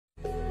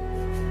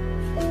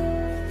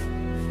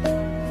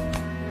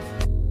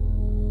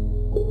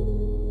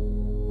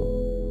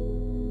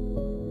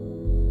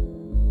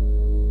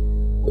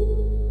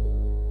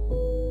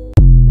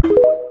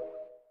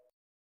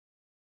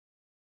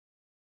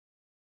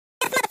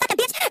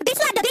bitch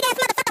like the big ass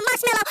motherfucking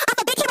marshmallow off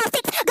a big hero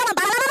 6. Going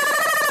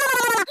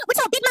blah, with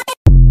your big mouth.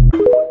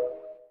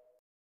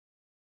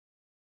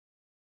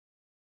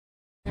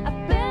 I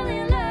fell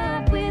in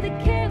love with a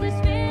careless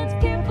man's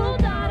careful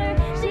daughter.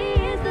 She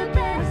is the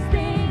best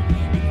thing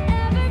that's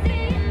ever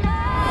been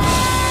done.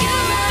 You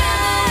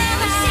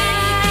remember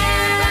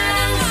singing by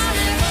the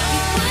water.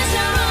 You put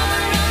your arm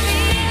around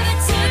me,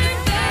 return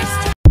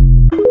first.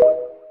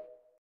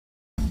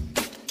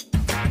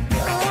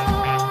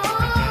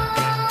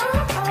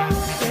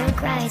 The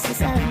crisis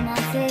of my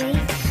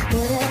faith.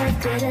 Would've,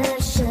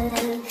 could've,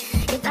 should've.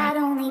 If I'd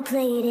only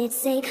played it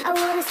safe, I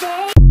would've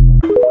stayed.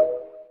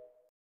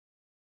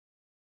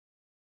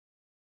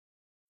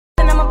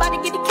 I'm about to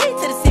get the key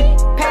to the city.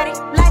 Patty,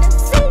 light up the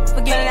seat.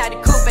 Forgetting out the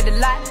coupe at the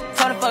lot.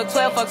 Tony fuck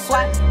 12, fuck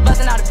SWAT.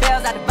 Busting all the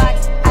bells out the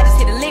box. I just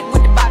hit a lick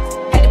with the box.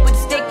 Had to put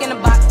the stick in the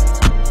box.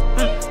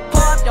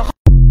 Pour up the.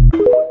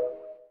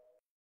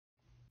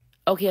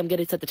 Okay, I'm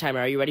gonna set the timer.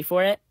 Are you ready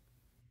for it?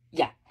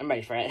 Yeah, I'm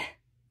ready for it.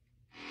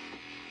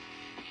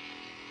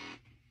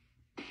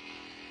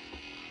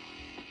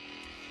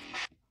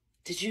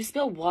 Did you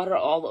spill water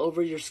all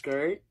over your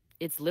skirt?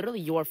 It's literally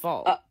your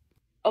fault.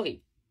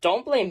 Okay,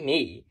 don't blame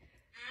me.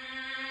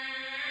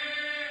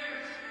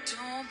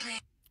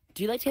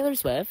 Do you like Taylor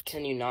Swift?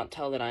 Can you not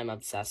tell that I'm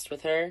obsessed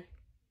with her?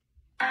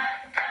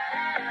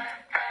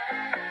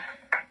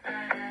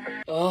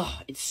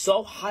 Ugh, it's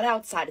so hot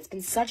outside. It's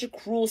been such a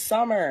cruel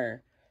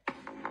summer.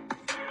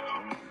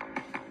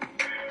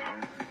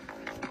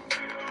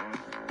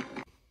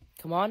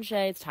 Come on,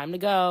 Shay, it's time to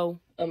go.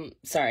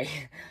 Sorry.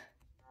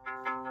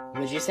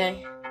 What'd you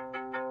say?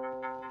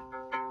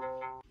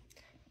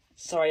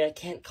 Sorry, I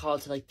can't call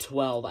till like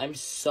 12. I'm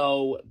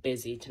so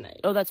busy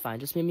tonight. Oh, that's fine.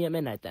 Just meet me at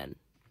midnight then.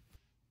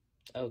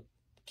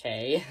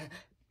 Okay.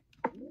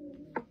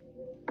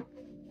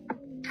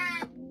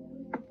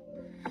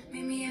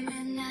 Meet me at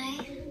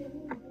midnight.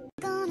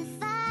 Gonna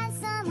find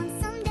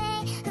someone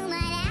someday who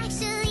might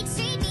actually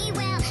treat me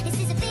well. This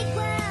is a big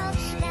world.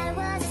 That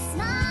was a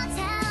small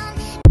town.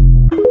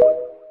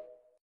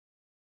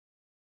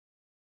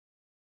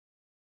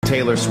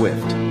 Taylor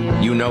Swift.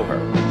 You know her,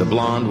 the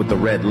blonde with the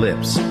red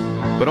lips.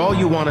 But all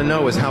you want to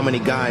know is how many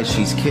guys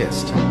she's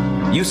kissed.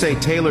 You say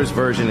Taylor's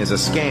version is a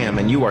scam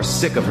and you are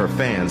sick of her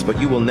fans, but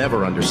you will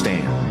never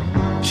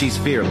understand. She's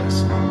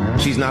fearless.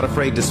 She's not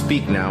afraid to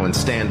speak now and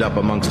stand up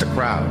amongst a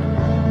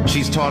crowd.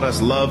 She's taught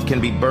us love can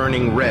be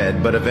burning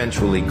red, but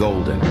eventually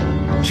golden.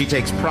 She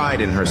takes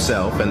pride in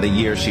herself and the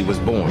year she was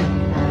born,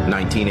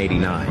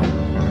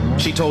 1989.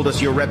 She told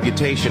us your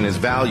reputation is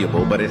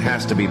valuable, but it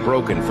has to be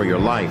broken for your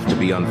life to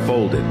be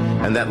unfolded,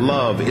 and that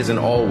love isn't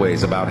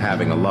always about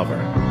having a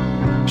lover.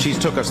 She's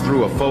took us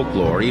through a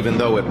folklore, even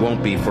though it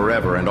won't be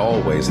forever and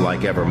always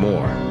like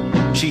evermore.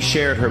 She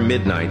shared her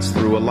midnights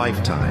through a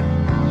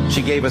lifetime.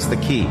 She gave us the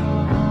key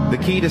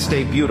to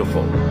stay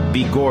beautiful,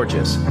 be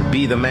gorgeous,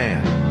 be the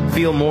man,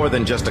 feel more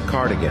than just a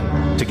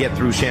cardigan, to get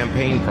through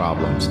champagne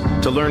problems,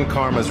 to learn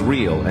karma's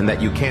real and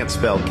that you can't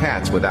spell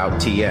cats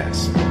without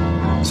TS.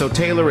 So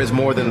Taylor is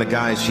more than the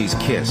guys she's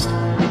kissed.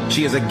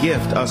 She is a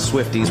gift us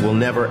Swifties will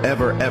never,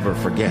 ever, ever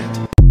forget.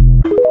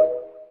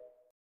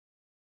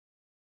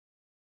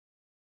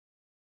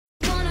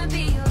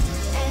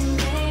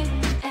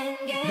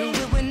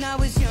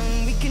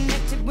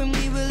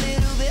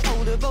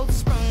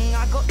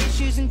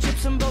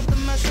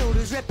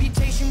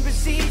 Reputation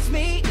precedes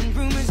me, and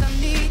rumors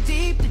I'm knee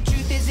deep. The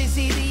truth is, it's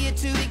easier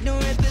to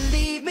ignore it,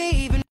 believe me.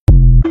 Even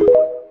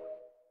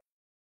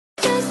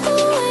Just the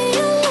way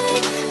you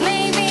like.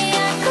 Maybe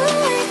I could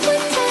work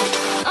with time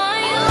on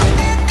you.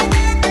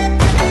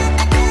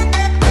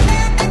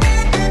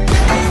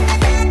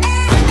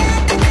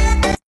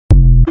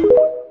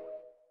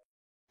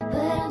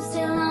 But I'm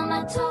still on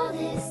my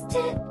tallest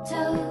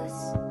tiptoes,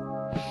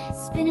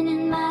 spinning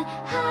in my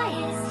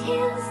highest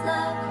heels,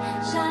 love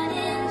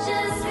shining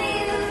just for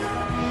you.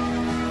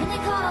 And they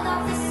called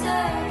off the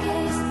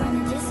circus from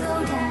the disco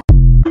down.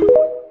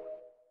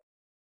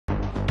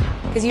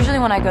 Because usually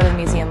when I go to the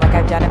museum, like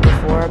I've done it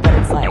before, but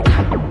it's like,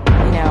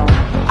 you know,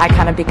 I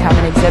kind of become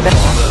an exhibit.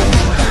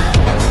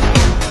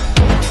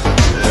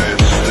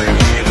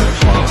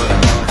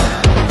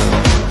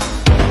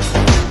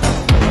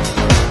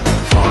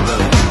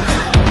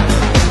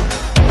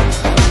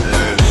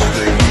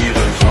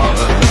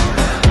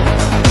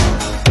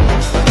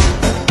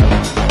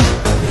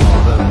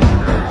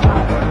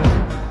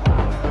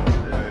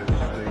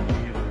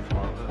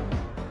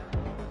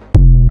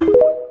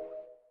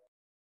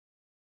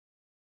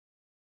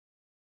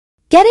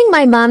 Getting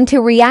my mom to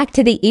react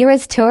to the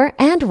Eras tour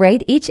and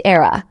rate each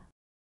era.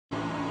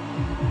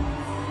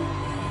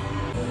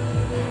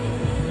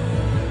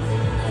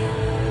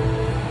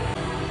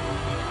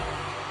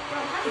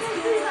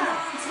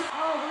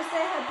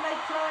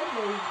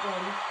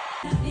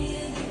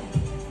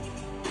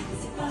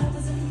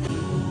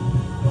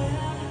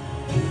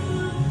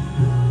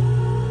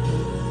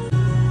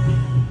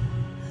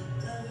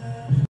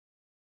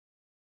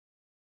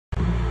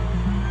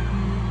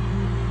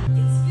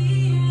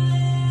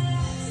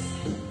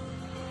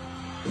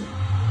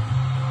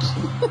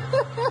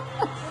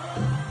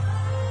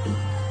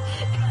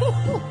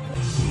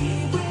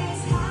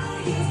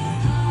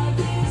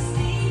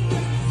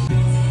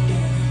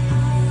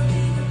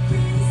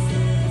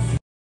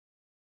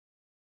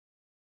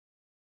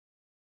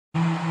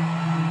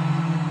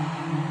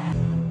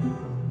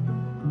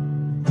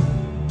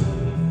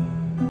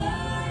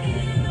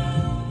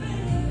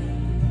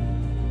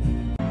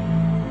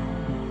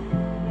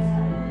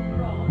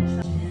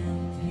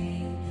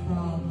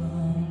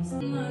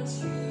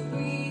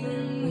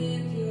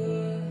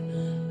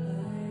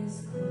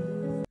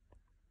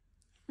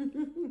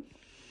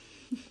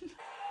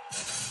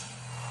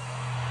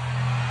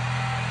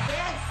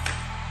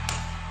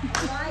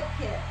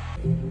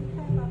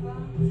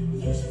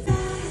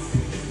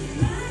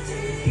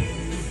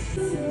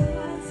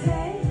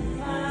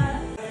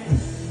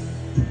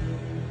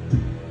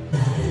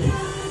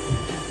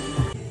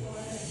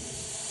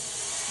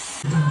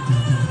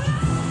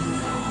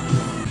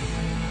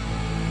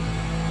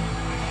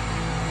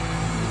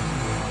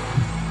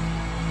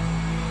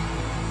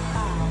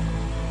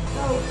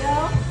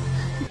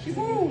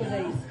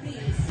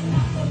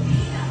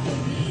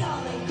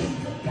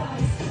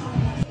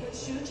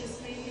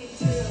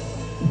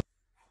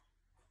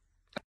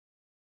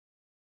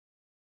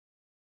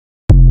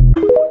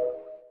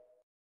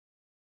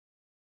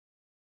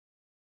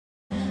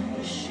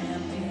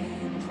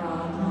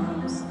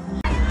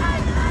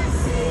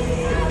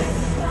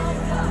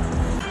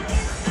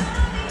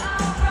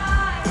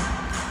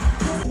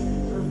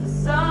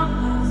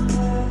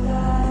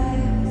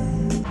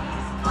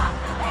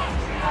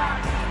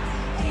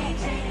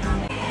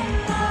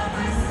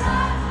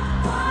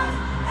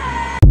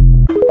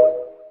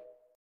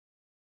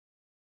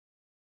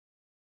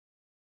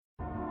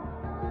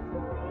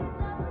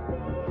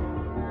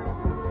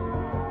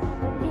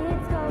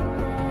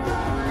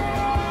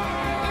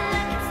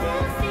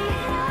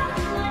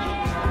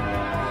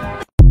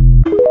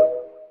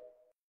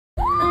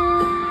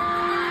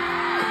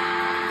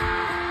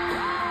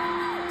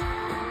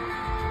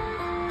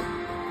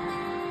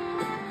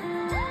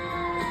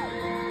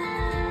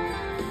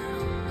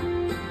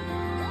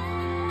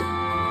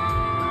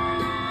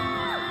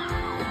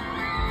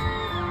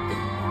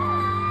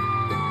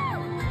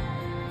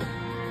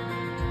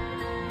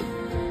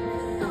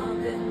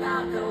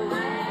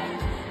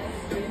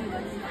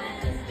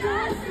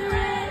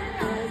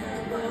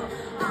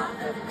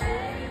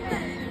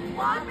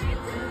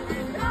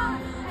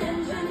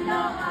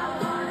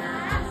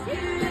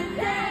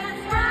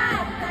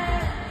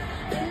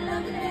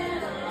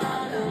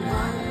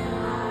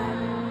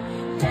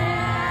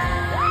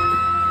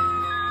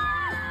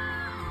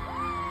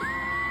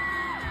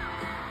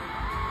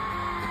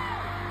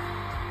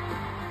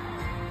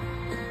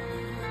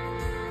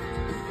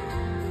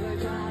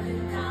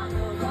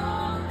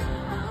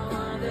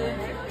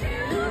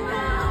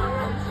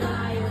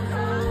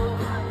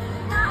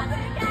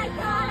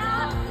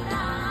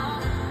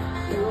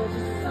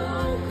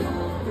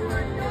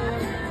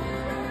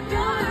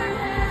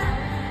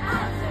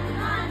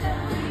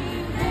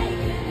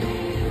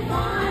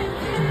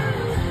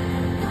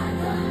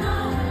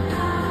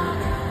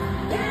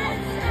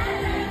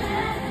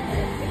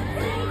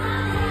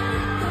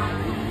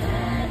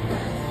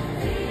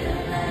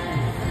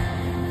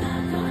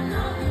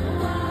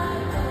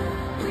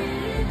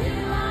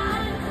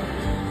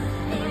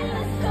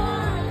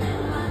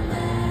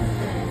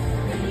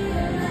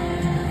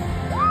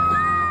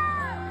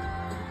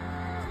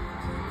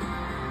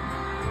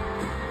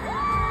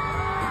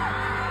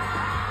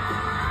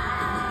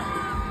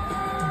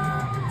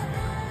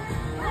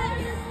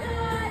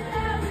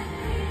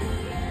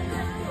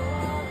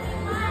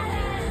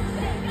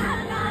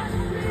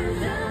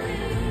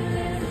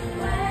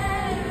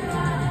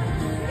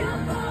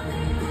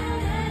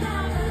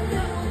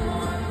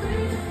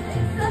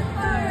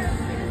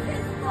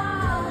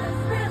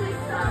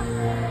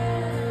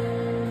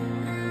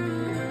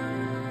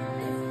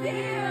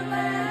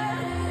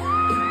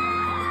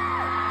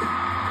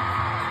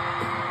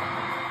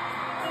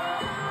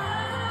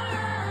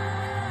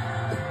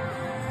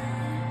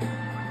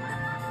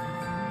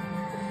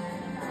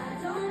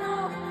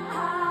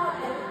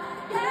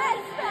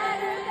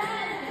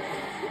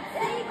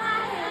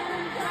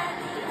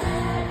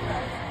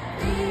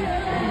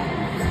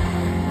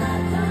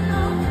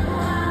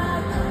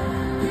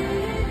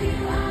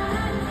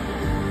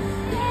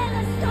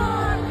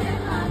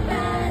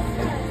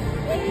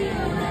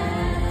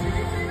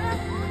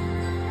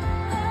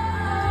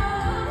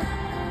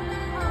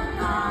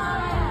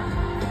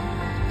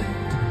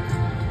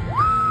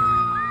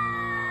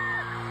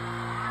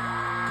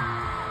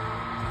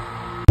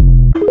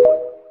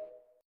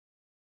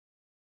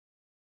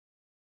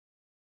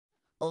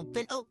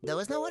 Open. Oh, that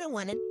was not what I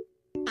wanted.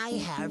 I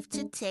have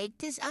to take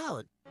this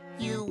out.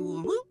 You.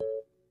 Whoop.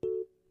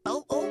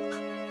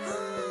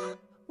 Oh.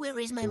 Where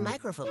is my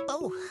microphone?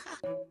 Oh,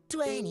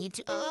 do I need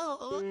to?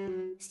 Oh,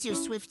 still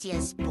Swiftie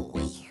as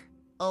boy.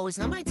 Oh, it's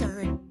not my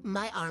turn.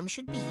 My arm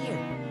should be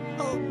here.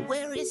 Oh,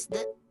 where is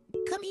the?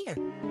 Come here.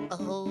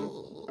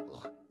 Oh.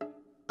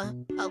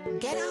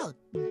 Get out.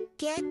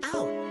 Get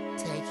out.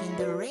 Taking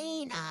the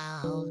rain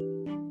out.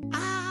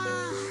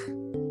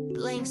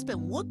 Playing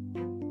spin. Whoop.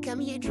 Come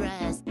here,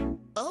 dress.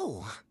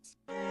 Oh.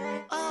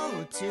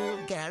 Oh, to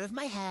get out of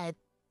my head.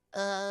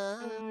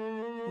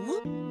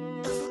 Whoop.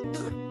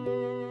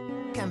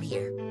 Come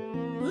here.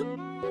 Whoop.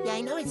 Yeah,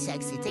 I know it's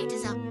sexy. Take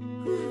this out.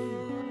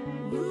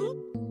 Whoop.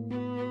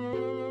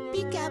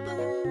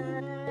 Peekaboo.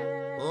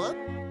 Whoop.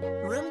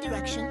 Room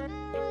direction.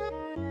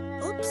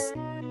 Oops.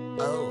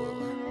 Oh.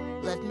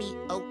 Let me.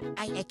 Oh,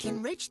 I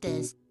can reach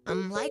this.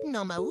 I'm lighting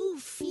on my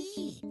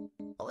feet.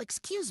 Oh,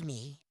 excuse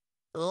me.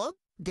 Oh,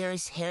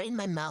 there's hair in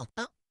my mouth.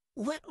 Oh,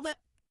 what?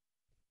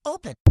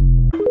 Open.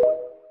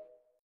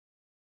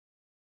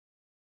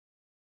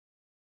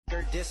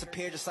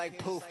 Disappeared just like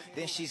poof,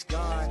 then she's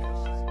gone.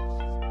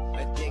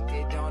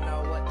 Addicted, don't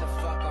know what the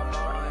fuck I'm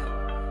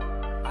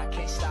on. I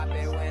can't stop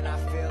it when I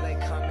feel it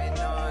coming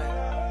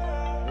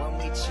on. When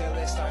we chill,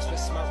 it starts with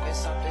smoking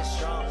something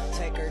strong.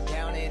 Take her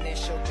down and then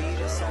she'll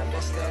beat us up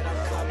instead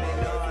I'm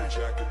coming on.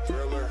 Jacket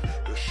thriller,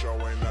 the show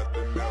ain't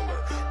nothing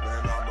Miller.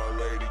 Man, I'm a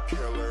lady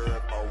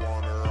killer.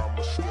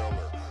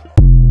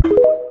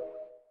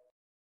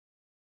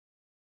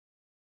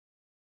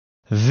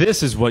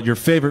 This is what your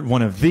favorite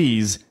one of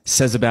these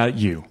says about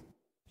you.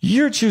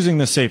 You're choosing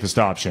the safest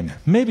option.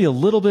 Maybe a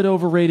little bit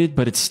overrated,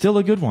 but it's still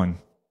a good one.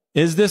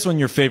 Is this one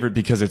your favorite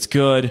because it's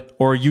good,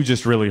 or are you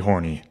just really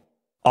horny?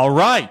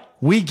 Alright,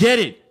 we get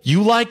it.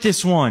 You like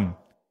this one.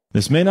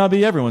 This may not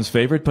be everyone's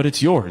favorite, but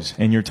it's yours,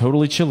 and you're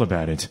totally chill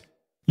about it.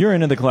 You're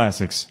into the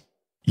classics.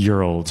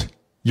 You're old.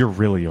 You're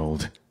really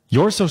old.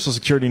 Your social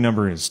security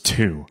number is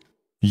 2.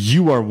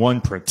 You are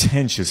one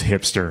pretentious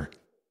hipster.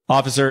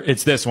 Officer,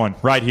 it's this one,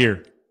 right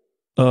here.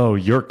 Oh,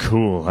 you're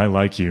cool. I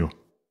like you.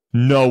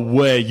 No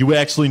way. You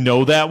actually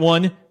know that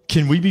one?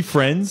 Can we be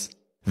friends?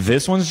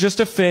 This one's just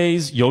a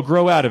phase. You'll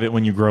grow out of it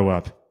when you grow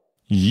up.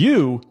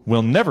 You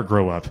will never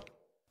grow up.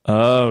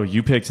 Oh,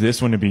 you picked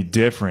this one to be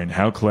different.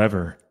 How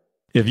clever.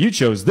 If you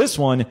chose this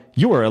one,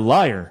 you are a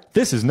liar.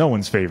 This is no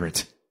one's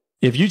favorite.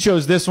 If you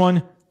chose this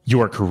one,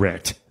 you are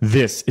correct.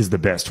 This is the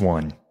best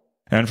one.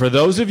 And for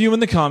those of you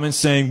in the comments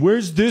saying,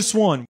 where's this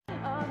one?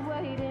 I'm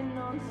waiting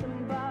on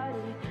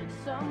somebody,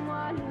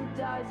 someone who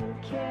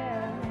doesn't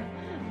care.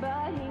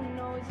 But he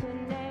knows her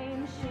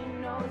name, she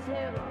knows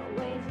he'll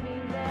always be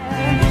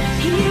there.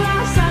 He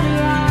laughs at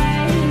her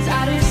eyes,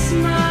 at her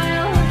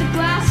smile, the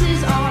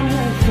glasses on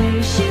her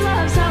face. She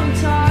loves how he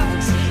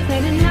talks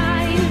late at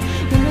night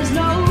when there's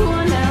no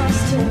one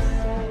else to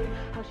say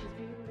how she's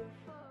beautiful.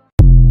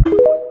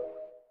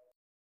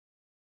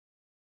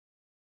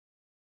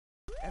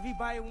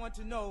 Everybody want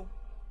to know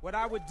what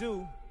I would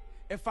do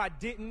if I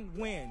didn't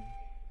win.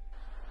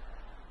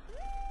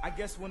 I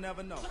guess we'll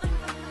never know.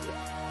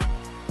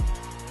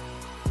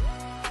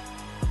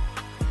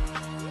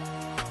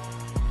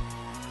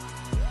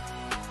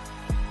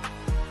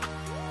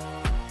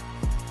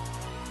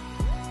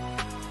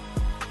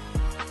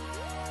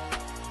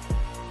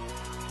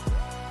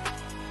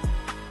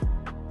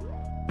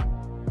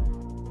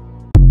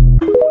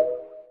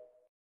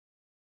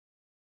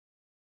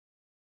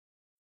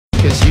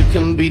 You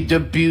can be the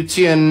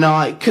beauty and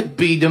I could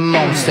be the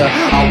monster.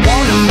 I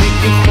wanna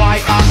make you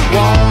quiet, I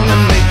wanna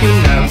make you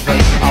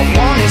nervous. I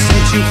wanna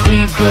set you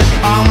free, but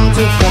I'm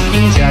too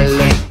fucking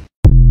jealous.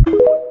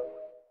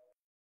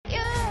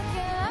 Get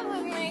up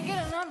with me,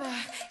 get a number,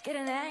 get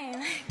a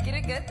name, get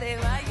a good thing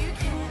while you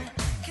can.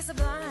 Kiss a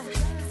blind,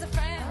 kiss a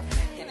friend,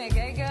 get a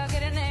gay girl,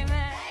 get a name,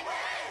 man.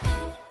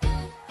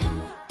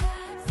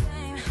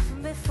 Same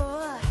from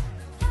before,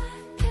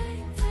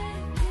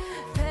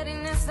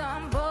 pettiness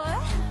on board.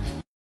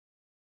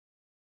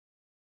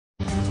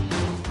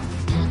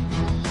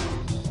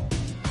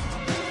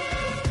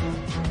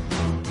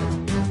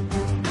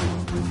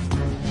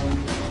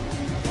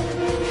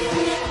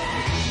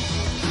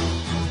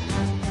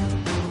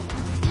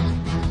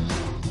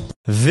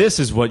 This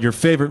is what your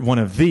favorite one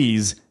of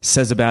these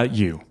says about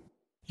you.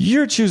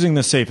 You're choosing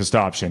the safest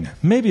option.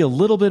 Maybe a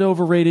little bit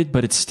overrated,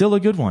 but it's still a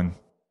good one.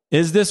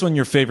 Is this one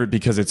your favorite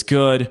because it's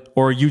good,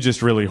 or are you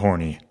just really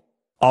horny?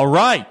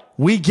 Alright,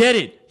 we get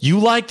it. You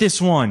like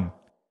this one.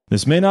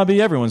 This may not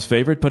be everyone's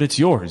favorite, but it's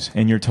yours,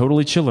 and you're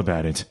totally chill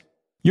about it.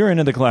 You're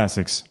into the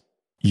classics.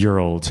 You're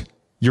old.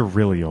 You're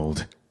really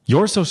old.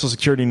 Your social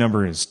security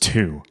number is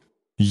 2.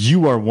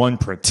 You are one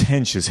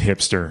pretentious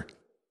hipster.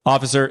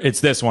 Officer,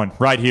 it's this one,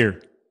 right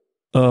here.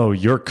 Oh,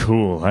 you're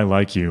cool. I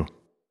like you.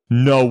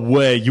 No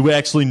way. You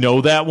actually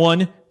know that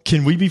one?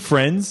 Can we be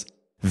friends?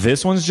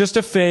 This one's just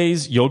a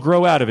phase. You'll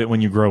grow out of it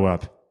when you grow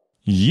up.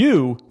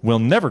 You will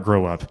never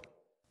grow up.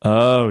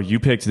 Oh, you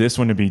picked this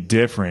one to be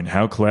different.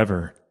 How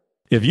clever.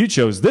 If you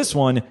chose this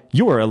one,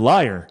 you are a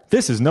liar.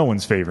 This is no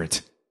one's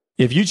favorite.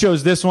 If you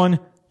chose this one,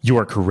 you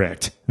are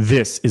correct.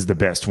 This is the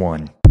best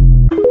one.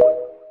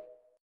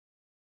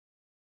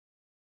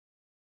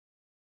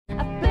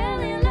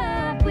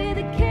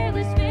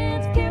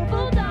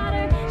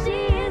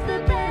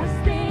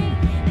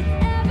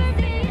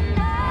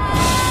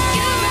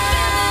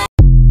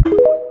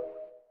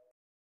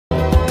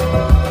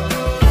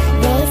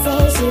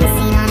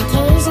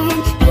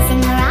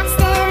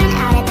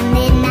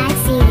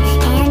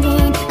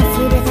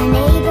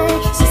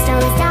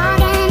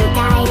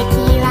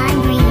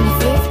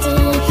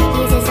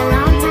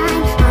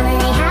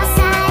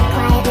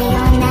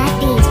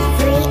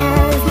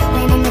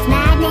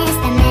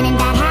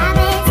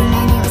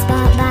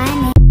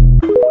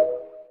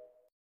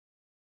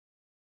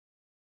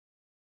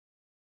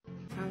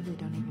 Probably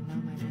don't even know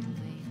my middle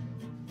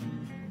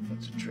name.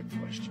 That's a trick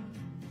question.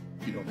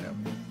 You don't have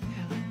one.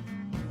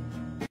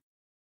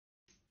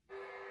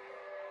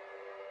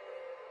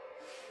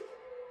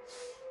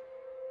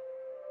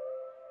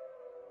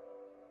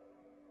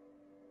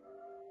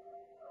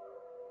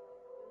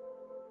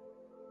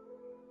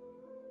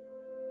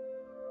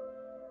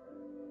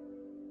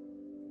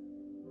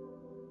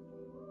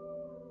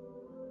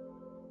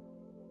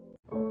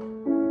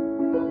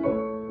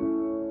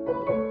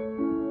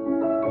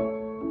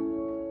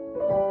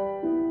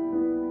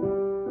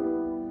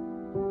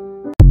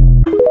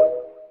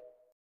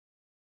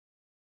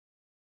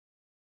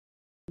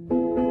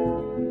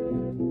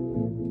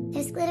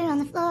 There's glitter on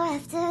the floor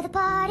after the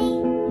party.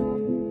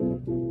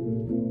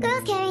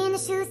 Girls carrying the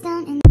shoes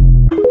down in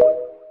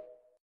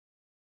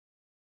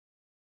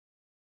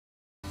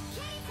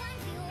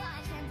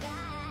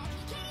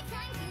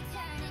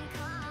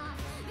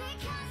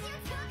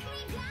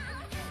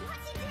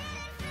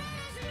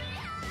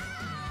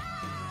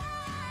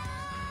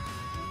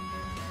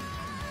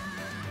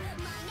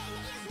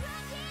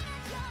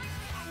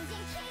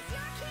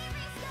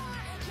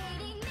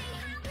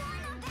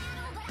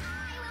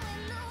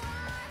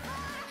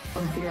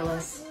or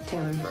Fearless,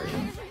 Taylor's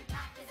version.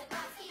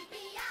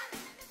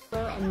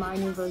 And my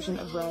new version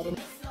of Red. And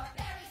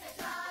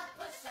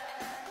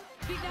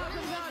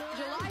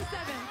July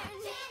 7th.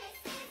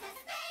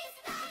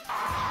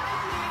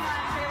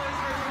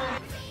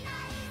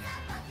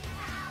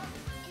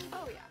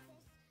 Oh yeah.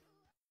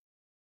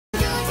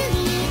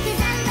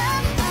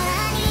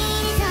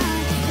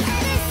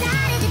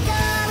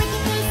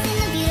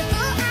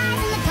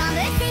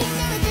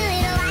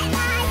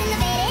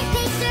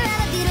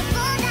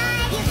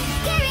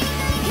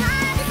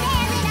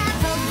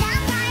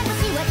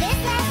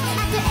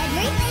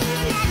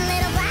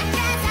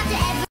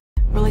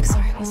 Really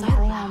sorry, was I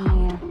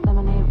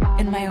loud?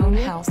 In my own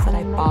house that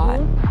I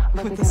bought,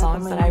 with the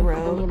songs that I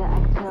wrote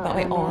about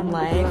my own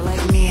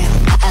life. Me,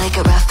 I like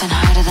it rough and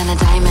harder than a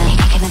diamond. He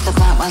can hit the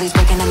blunt while he's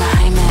working in the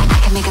hymen. I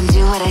can make him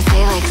do what I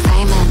say like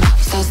Simon.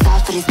 So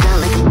soft that he's built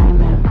like a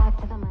diamond.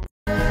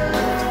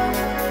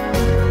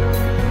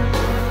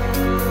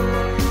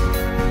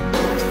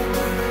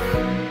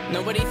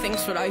 Nobody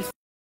thinks what I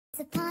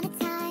Upon a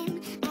time